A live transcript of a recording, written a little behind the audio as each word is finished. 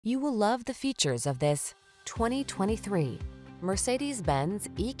You will love the features of this 2023 Mercedes-Benz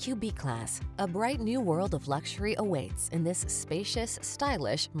EQB class. A bright new world of luxury awaits in this spacious,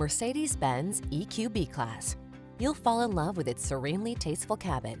 stylish Mercedes-Benz EQB class. You'll fall in love with its serenely tasteful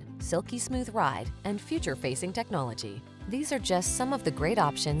cabin, silky smooth ride, and future-facing technology. These are just some of the great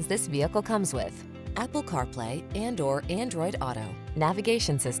options this vehicle comes with: Apple CarPlay and/or Android Auto,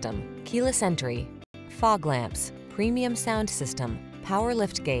 navigation system, keyless entry, fog lamps, premium sound system, power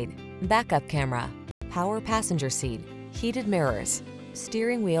liftgate, backup camera, power passenger seat, heated mirrors,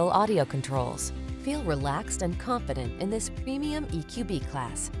 steering wheel audio controls. Feel relaxed and confident in this premium EQB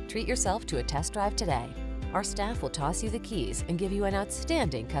class. Treat yourself to a test drive today. Our staff will toss you the keys and give you an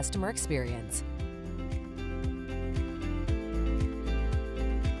outstanding customer experience.